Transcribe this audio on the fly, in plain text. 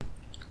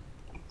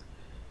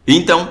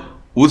Então,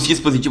 os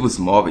dispositivos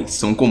móveis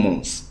são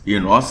comuns e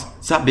nós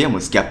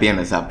sabemos que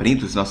apenas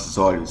abrindo os nossos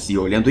olhos e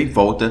olhando em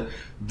volta,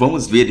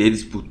 vamos ver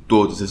eles por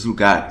todos os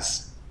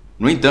lugares.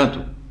 No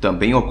entanto,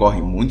 também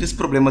ocorrem muitos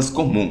problemas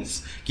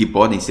comuns que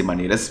podem ser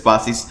maneiras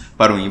fáceis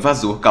para um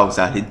invasor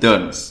causar-lhe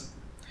danos.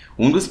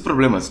 Um dos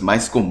problemas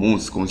mais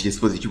comuns com os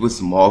dispositivos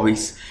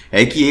móveis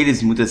é que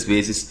eles muitas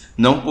vezes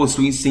não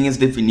possuem senhas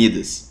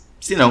definidas,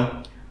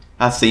 senão,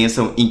 as senhas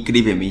são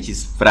incrivelmente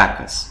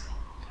fracas.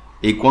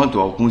 Enquanto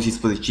alguns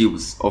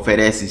dispositivos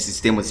oferecem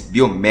sistemas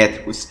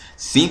biométricos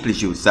simples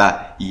de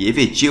usar e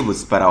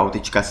efetivos para a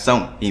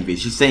autenticação em vez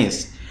de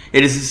senhas,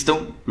 eles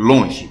estão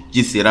longe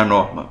de ser a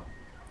norma.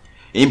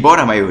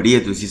 Embora a maioria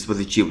dos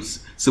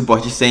dispositivos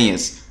suporte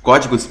senhas,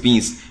 códigos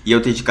PINs e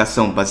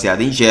autenticação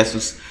baseada em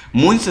gestos,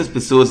 muitas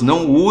pessoas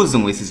não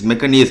usam esses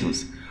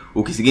mecanismos,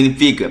 o que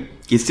significa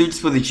que se o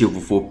dispositivo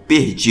for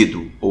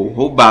perdido ou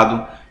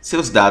roubado,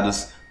 seus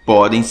dados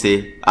podem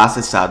ser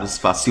acessados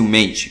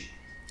facilmente.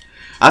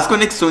 As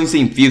conexões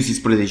sem fios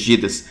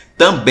desprotegidas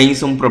também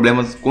são um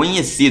problema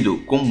conhecido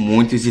com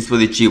muitos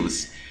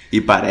dispositivos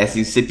e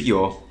parecem ser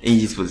pior em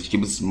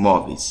dispositivos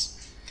móveis.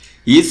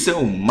 Isso é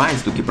o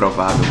mais do que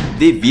provável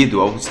devido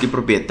aos que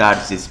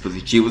proprietários de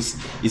dispositivos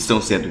estão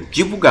sendo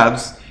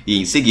divulgados e,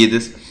 em seguida,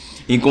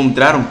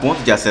 encontrar um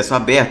ponto de acesso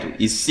aberto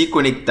e se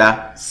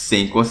conectar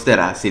sem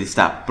considerar se ele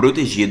está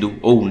protegido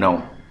ou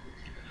não.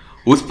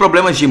 Os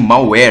problemas de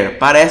malware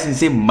parecem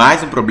ser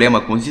mais um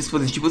problema com os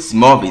dispositivos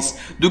móveis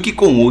do que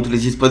com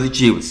outros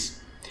dispositivos.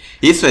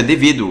 Isso é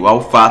devido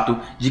ao fato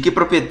de que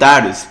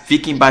proprietários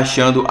fiquem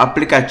baixando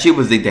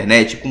aplicativos da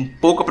internet com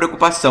pouca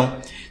preocupação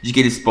de que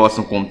eles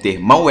possam conter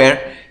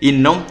malware e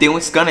não ter um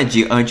scanner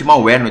de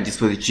anti-malware no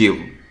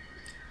dispositivo.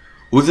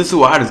 Os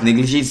usuários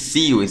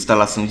negligenciam a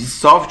instalação de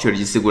software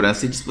de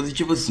segurança em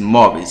dispositivos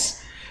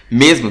móveis,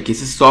 mesmo que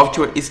esse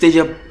software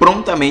esteja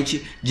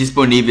prontamente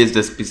disponível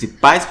dos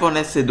principais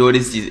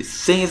fornecedores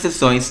sem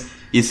exceções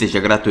e seja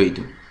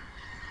gratuito.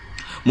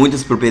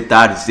 Muitos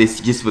proprietários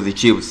desses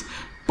dispositivos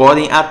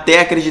podem até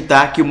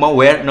acreditar que o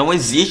malware não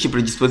existe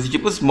para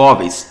dispositivos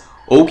móveis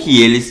ou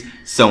que eles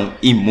são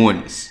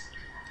imunes.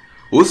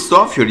 O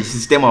software de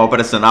sistema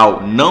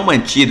operacional não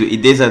mantido e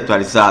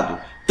desatualizado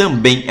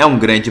também é um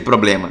grande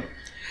problema.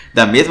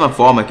 Da mesma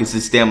forma que os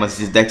sistemas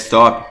de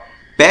desktop,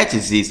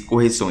 patches e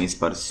correções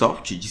para o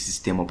software de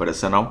sistema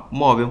operacional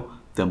móvel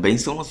também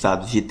são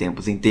lançados de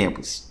tempos em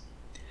tempos.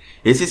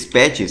 Esses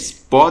patches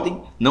podem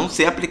não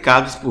ser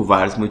aplicados por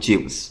vários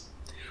motivos.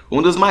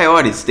 Um dos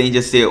maiores tende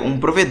a ser um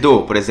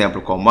provedor, por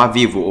exemplo, como a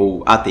Vivo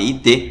ou a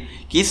AT&T,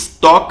 que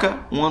estoca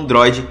um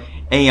Android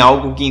em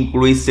algo que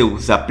inclui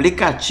seus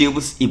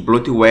aplicativos e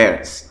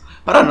bloatwares,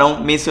 para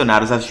não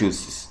mencionar os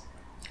ajustes.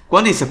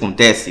 Quando isso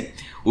acontece,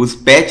 os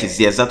patches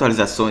e as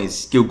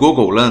atualizações que o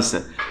Google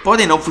lança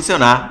podem não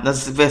funcionar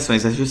nas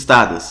versões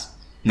ajustadas.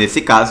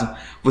 Nesse caso,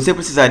 você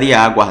precisaria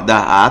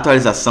aguardar a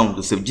atualização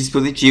do seu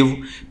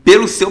dispositivo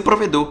pelo seu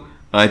provedor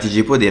antes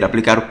de poder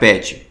aplicar o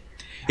patch.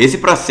 Esse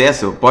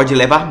processo pode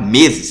levar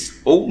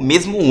meses ou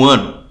mesmo um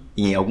ano,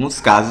 e em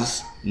alguns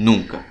casos,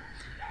 nunca.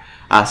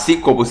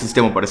 Assim como o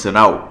sistema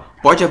operacional,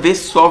 pode haver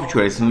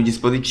softwares no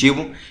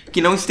dispositivo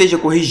que não esteja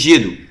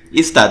corrigido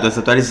e está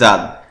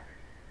desatualizado.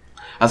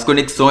 As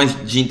conexões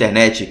de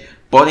internet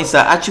podem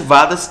estar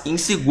ativadas e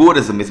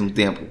inseguras ao mesmo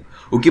tempo,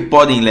 o que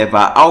pode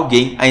levar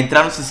alguém a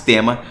entrar no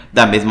sistema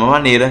da mesma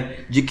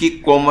maneira de que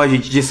como a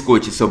gente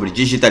discute sobre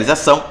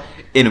digitalização,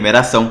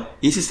 enumeração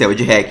e sistema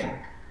de hacking.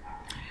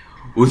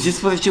 Os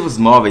dispositivos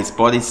móveis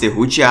podem ser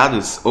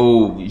roteados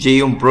ou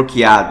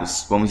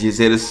jailbrokeados, vamos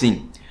dizer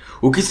assim,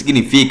 o que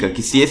significa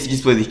que se esse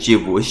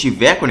dispositivo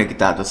estiver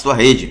conectado à sua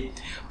rede,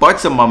 pode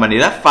ser uma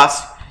maneira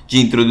fácil de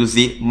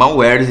introduzir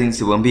malwares em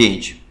seu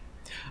ambiente.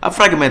 A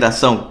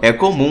fragmentação é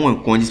comum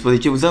com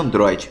dispositivos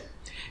Android.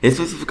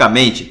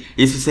 Especificamente,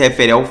 isso se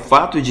refere ao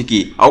fato de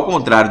que, ao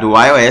contrário do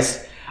iOS,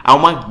 há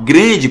uma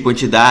grande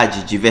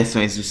quantidade de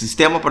versões do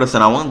sistema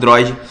operacional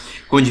Android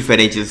com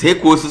diferentes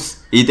recursos,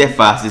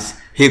 interfaces,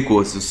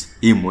 recursos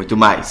e muito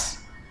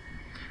mais.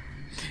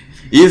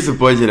 Isso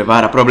pode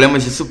levar a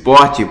problemas de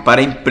suporte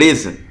para a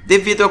empresa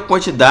devido à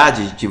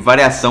quantidade de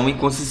variação e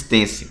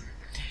inconsistência.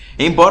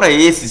 Embora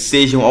esses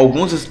sejam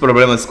alguns dos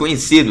problemas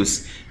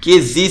conhecidos que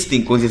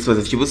existem com os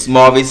dispositivos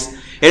móveis,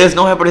 eles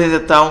não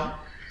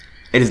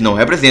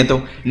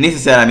representam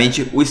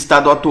necessariamente o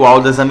estado atual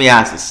das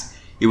ameaças,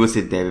 e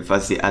você deve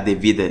fazer a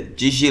devida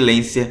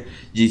vigilância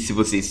se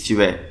você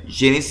estiver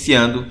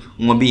gerenciando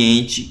um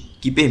ambiente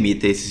que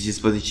permita esses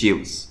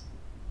dispositivos.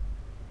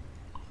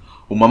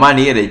 Uma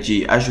maneira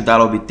de ajudar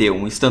a obter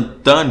uma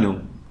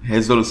instantânea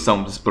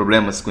resolução dos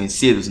problemas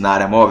conhecidos na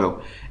área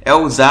móvel é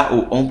usar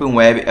o Open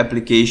Web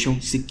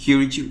Application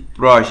Security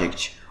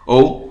Project,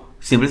 ou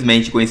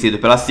simplesmente conhecido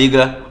pela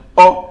sigla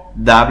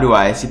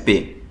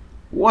OWASP.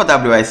 O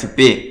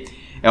OWASP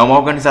é uma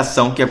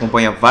organização que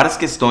acompanha várias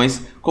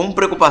questões com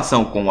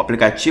preocupação com o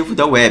aplicativo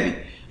da web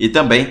e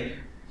também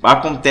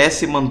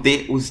acontece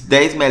manter os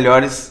 10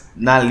 melhores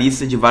na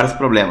lista de vários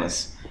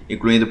problemas,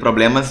 incluindo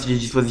problemas de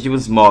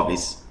dispositivos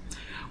móveis.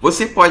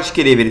 Você pode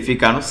querer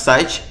verificar no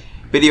site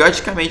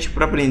periodicamente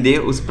para aprender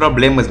os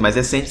problemas mais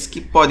recentes que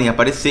podem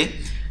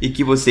aparecer e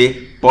que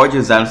você pode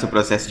usar no seu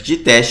processo de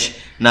teste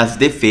nas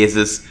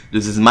defesas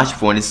dos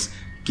smartphones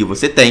que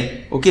você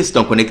tem ou que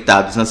estão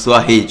conectados na sua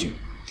rede.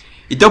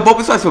 Então, bom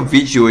pessoal, esse foi o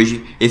vídeo de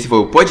hoje, esse foi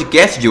o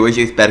podcast de hoje,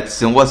 eu espero que vocês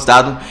tenham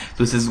gostado.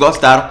 Se vocês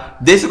gostaram,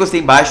 deixe o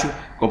gostei embaixo,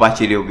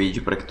 compartilhe o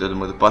vídeo para que todo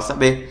mundo possa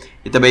saber.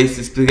 E também se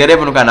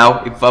inscreva no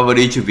canal e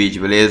favorite o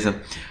vídeo, beleza?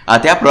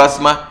 Até a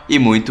próxima e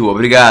muito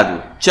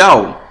obrigado.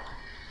 Tchau!